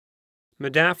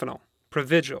Modafinil,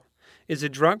 Provigil, is a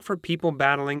drug for people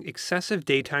battling excessive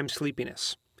daytime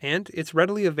sleepiness, and it's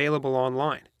readily available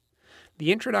online.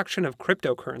 The introduction of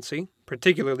cryptocurrency,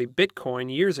 particularly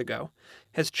Bitcoin, years ago,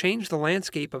 has changed the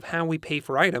landscape of how we pay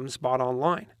for items bought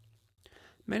online.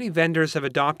 Many vendors have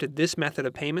adopted this method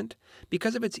of payment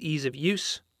because of its ease of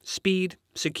use, speed,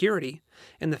 security,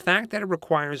 and the fact that it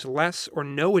requires less or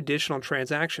no additional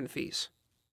transaction fees.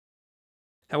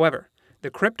 However, the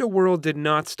crypto world did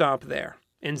not stop there,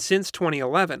 and since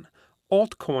 2011,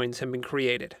 altcoins have been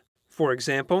created. For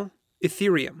example,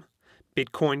 Ethereum,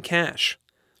 Bitcoin Cash,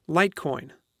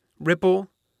 Litecoin, Ripple,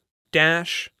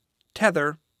 Dash,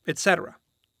 Tether, etc.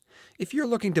 If you're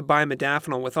looking to buy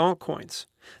modafinil with altcoins,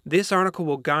 this article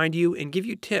will guide you and give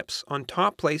you tips on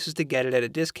top places to get it at a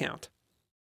discount.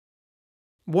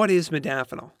 What is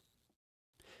modafinil?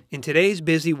 In today's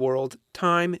busy world,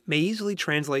 time may easily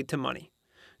translate to money.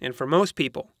 And for most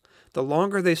people, the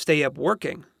longer they stay up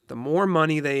working, the more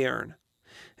money they earn.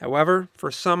 However, for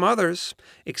some others,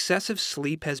 excessive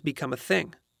sleep has become a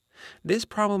thing. This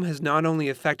problem has not only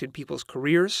affected people's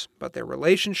careers, but their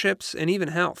relationships and even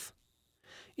health.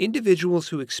 Individuals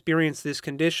who experience this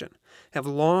condition have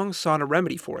long sought a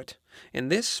remedy for it,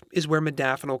 and this is where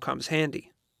modafinil comes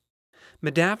handy.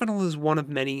 Modafinil is one of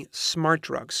many smart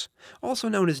drugs, also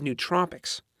known as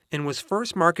nootropics, and was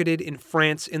first marketed in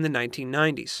France in the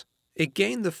 1990s. It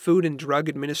gained the Food and Drug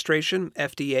Administration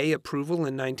 (FDA) approval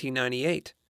in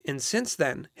 1998, and since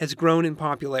then has grown in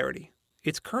popularity.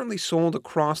 It's currently sold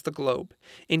across the globe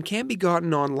and can be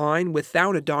gotten online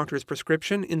without a doctor's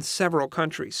prescription in several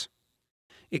countries.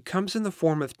 It comes in the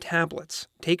form of tablets,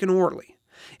 taken orally,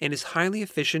 and is highly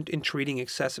efficient in treating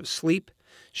excessive sleep,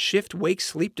 shift-wake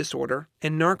sleep disorder,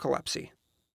 and narcolepsy.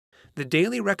 The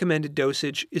daily recommended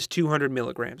dosage is 200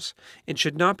 milligrams and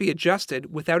should not be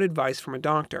adjusted without advice from a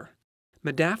doctor.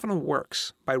 Modafinil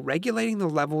works by regulating the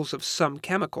levels of some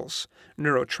chemicals,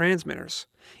 neurotransmitters,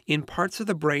 in parts of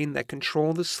the brain that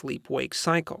control the sleep-wake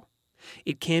cycle.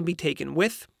 It can be taken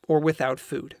with or without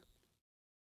food.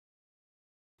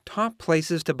 Top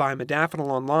places to buy modafinil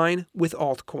online with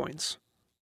altcoins.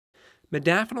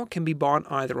 Modafinil can be bought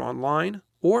either online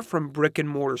or from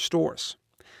brick-and-mortar stores.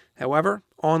 However,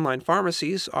 online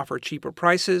pharmacies offer cheaper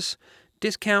prices,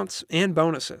 discounts, and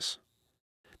bonuses.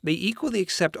 They equally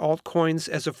accept altcoins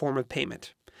as a form of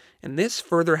payment, and this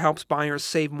further helps buyers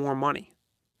save more money.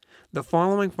 The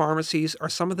following pharmacies are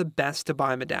some of the best to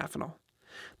buy modafinil.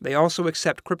 They also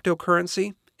accept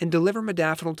cryptocurrency and deliver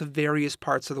modafinil to various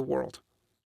parts of the world.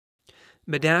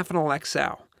 Modafinil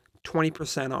XL,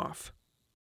 20% off.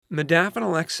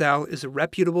 Modafinil XL is a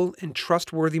reputable and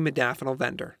trustworthy modafinil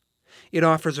vendor. It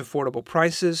offers affordable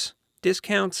prices,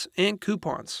 discounts, and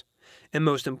coupons, and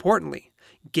most importantly,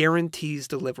 guarantees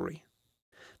delivery.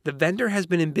 The vendor has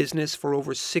been in business for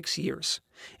over 6 years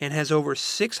and has over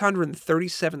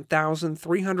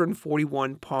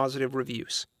 637,341 positive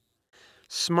reviews.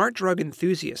 Smart drug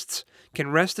enthusiasts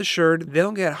can rest assured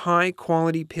they'll get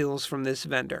high-quality pills from this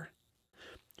vendor.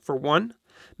 For one,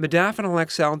 Modafinil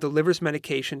XL delivers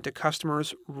medication to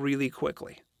customers really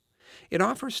quickly. It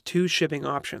offers 2 shipping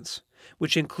options,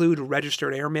 which include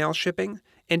registered airmail shipping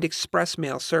and express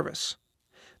mail service.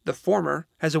 The former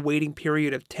has a waiting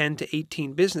period of 10 to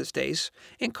 18 business days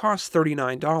and costs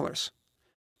 $39.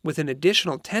 With an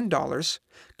additional $10,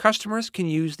 customers can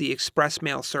use the express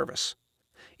mail service.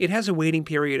 It has a waiting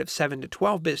period of 7 to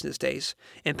 12 business days,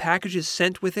 and packages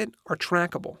sent with it are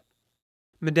trackable.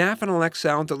 Modafinil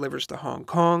XL delivers to Hong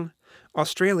Kong,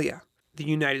 Australia, the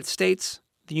United States,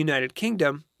 the United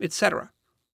Kingdom, etc.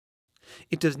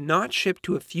 It does not ship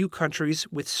to a few countries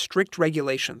with strict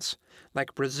regulations,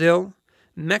 like Brazil,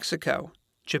 Mexico,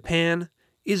 Japan,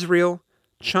 Israel,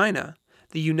 China,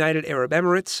 the United Arab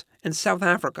Emirates, and South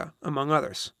Africa, among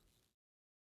others.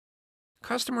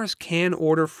 Customers can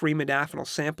order free modafinil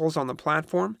samples on the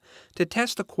platform to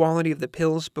test the quality of the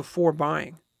pills before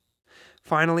buying.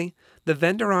 Finally, the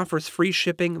vendor offers free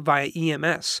shipping via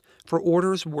EMS for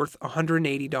orders worth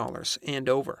 $180 and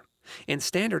over, and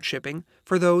standard shipping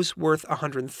for those worth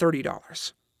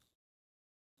 $130.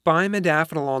 Buy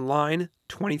modafinil online,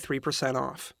 23%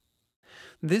 off.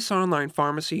 This online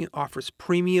pharmacy offers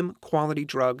premium quality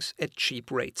drugs at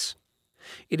cheap rates.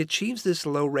 It achieves this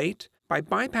low rate by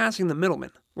bypassing the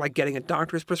middleman, like getting a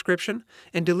doctor's prescription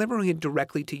and delivering it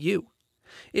directly to you.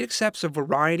 It accepts a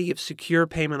variety of secure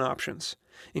payment options,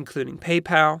 including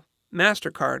PayPal,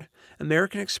 MasterCard,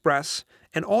 American Express,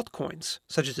 and altcoins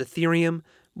such as Ethereum,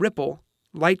 Ripple,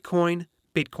 Litecoin,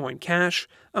 Bitcoin Cash,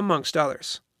 amongst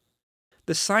others.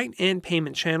 The site and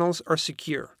payment channels are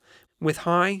secure, with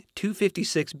high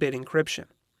 256-bit encryption.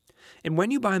 And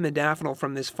when you buy modafinil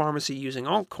from this pharmacy using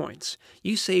altcoins,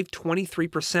 you save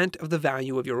 23% of the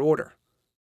value of your order.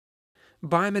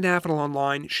 Buy Modafinil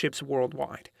Online ships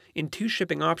worldwide in 2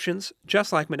 shipping options,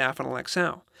 just like Modafinil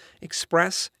XL,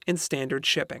 express and standard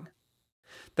shipping.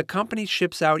 The company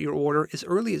ships out your order as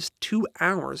early as 2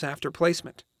 hours after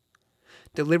placement.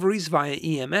 Deliveries via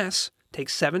EMS take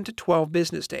 7 to 12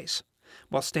 business days,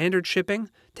 while standard shipping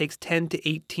takes 10 to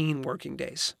 18 working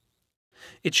days.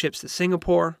 It ships to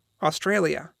Singapore,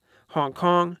 Australia, Hong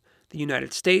Kong, the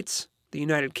United States, the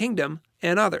United Kingdom,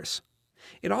 and others.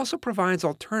 It also provides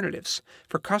alternatives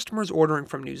for customers ordering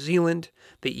from New Zealand,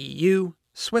 the EU,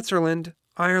 Switzerland,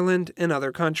 Ireland, and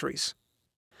other countries.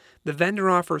 The vendor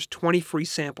offers 20 free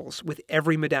samples with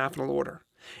every modafinil order,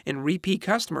 and repeat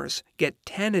customers get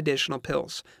 10 additional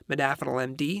pills,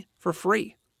 Modafinil MD, for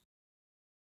free.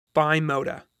 Buy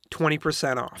Moda,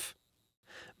 20% off.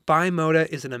 Buy Moda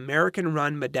is an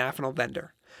American-run modafinil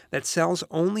vendor that sells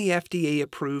only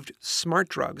FDA-approved smart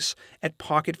drugs at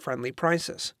pocket-friendly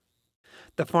prices.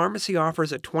 The pharmacy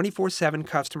offers a 24/7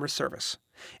 customer service,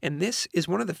 and this is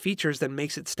one of the features that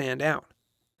makes it stand out.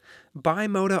 Buy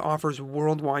Moda offers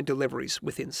worldwide deliveries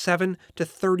within 7 to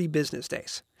 30 business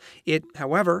days. It,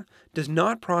 however, does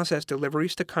not process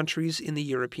deliveries to countries in the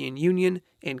European Union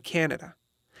and Canada.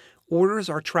 Orders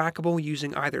are trackable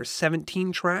using either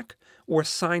 17Track or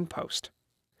Signpost.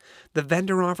 The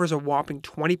vendor offers a whopping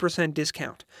 20%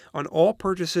 discount on all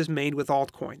purchases made with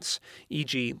altcoins,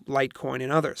 e.g. Litecoin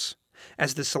and others,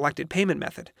 as the selected payment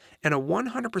method, and a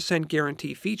 100%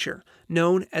 guarantee feature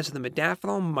known as the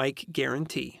Modafinil Mike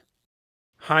Guarantee.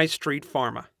 High Street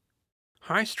Pharma.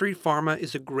 High Street Pharma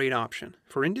is a great option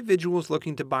for individuals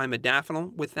looking to buy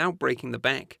modafinil without breaking the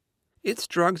bank. Its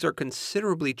drugs are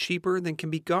considerably cheaper than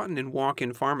can be gotten in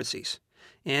walk-in pharmacies,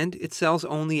 and it sells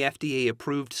only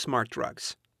FDA-approved smart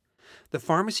drugs. The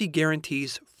pharmacy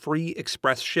guarantees free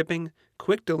express shipping,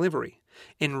 quick delivery,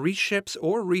 and reships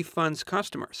or refunds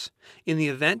customers in the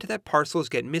event that parcels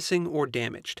get missing or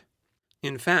damaged.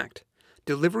 In fact,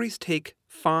 deliveries take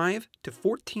 5 to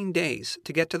 14 days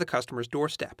to get to the customer's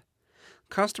doorstep.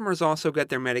 Customers also get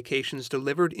their medications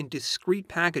delivered in discreet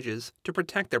packages to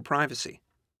protect their privacy.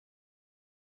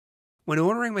 When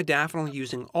ordering modafinil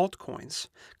using altcoins,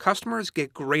 customers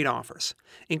get great offers,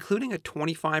 including a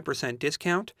 25%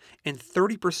 discount and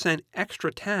 30%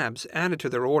 extra tabs added to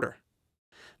their order.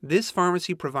 This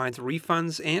pharmacy provides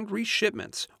refunds and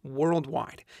reshipments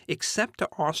worldwide, except to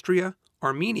Austria,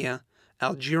 Armenia,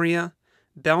 Algeria,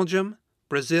 Belgium,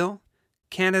 Brazil,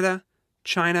 Canada,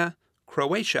 China,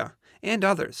 Croatia, and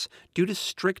others due to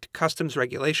strict customs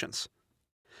regulations.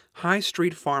 High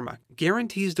Street Pharma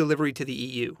guarantees delivery to the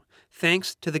EU,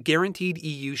 thanks to the guaranteed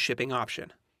EU shipping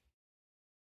option.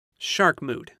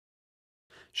 Sharkmood.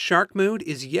 Sharkmood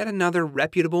is yet another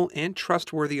reputable and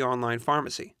trustworthy online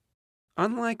pharmacy.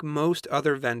 Unlike most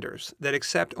other vendors that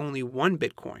accept only one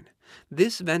Bitcoin,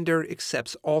 this vendor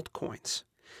accepts altcoins.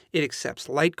 It accepts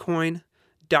Litecoin,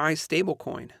 DAI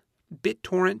stablecoin,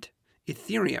 BitTorrent,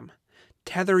 Ethereum,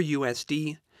 Tether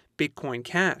USD, Bitcoin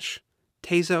Cash,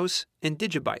 Tezos, and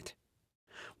Digibyte.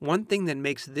 One thing that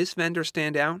makes this vendor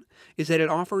stand out is that it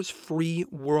offers free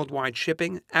worldwide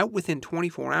shipping out within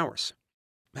 24 hours.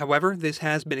 However, this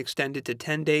has been extended to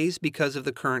 10 days because of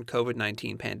the current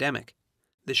COVID-19 pandemic.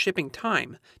 The shipping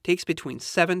time takes between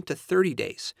 7 to 30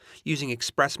 days using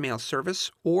express mail service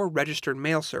or registered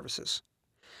mail services.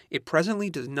 It presently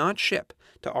does not ship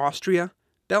to Austria,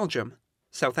 Belgium,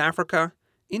 South Africa,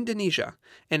 Indonesia,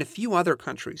 and a few other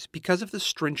countries because of the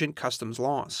stringent customs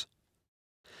laws.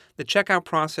 The checkout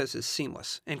process is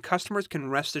seamless, and customers can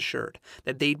rest assured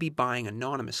that they'd be buying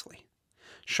anonymously.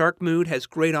 Sharkmood has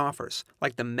great offers,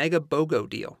 like the Mega BOGO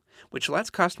deal, which lets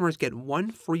customers get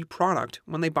one free product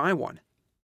when they buy one.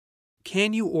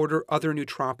 Can you order other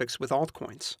nootropics with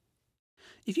altcoins?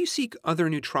 If you seek other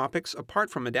nootropics apart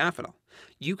from modafinil,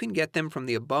 you can get them from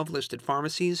the above-listed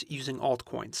pharmacies using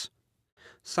altcoins.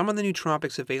 Some of the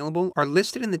nootropics available are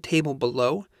listed in the table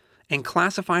below and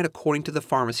classified according to the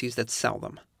pharmacies that sell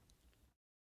them.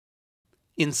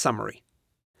 In summary,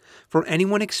 for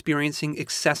anyone experiencing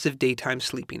excessive daytime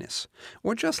sleepiness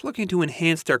or just looking to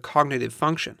enhance their cognitive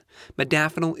function,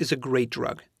 modafinil is a great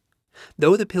drug.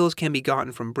 Though the pills can be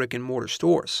gotten from brick-and-mortar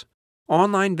stores,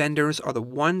 online vendors are the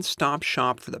one-stop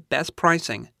shop for the best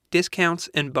pricing, discounts,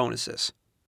 and bonuses.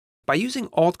 By using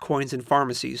altcoins in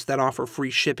pharmacies that offer free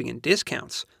shipping and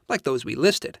discounts, like those we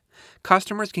listed,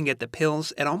 customers can get the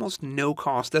pills at almost no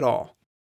cost at all.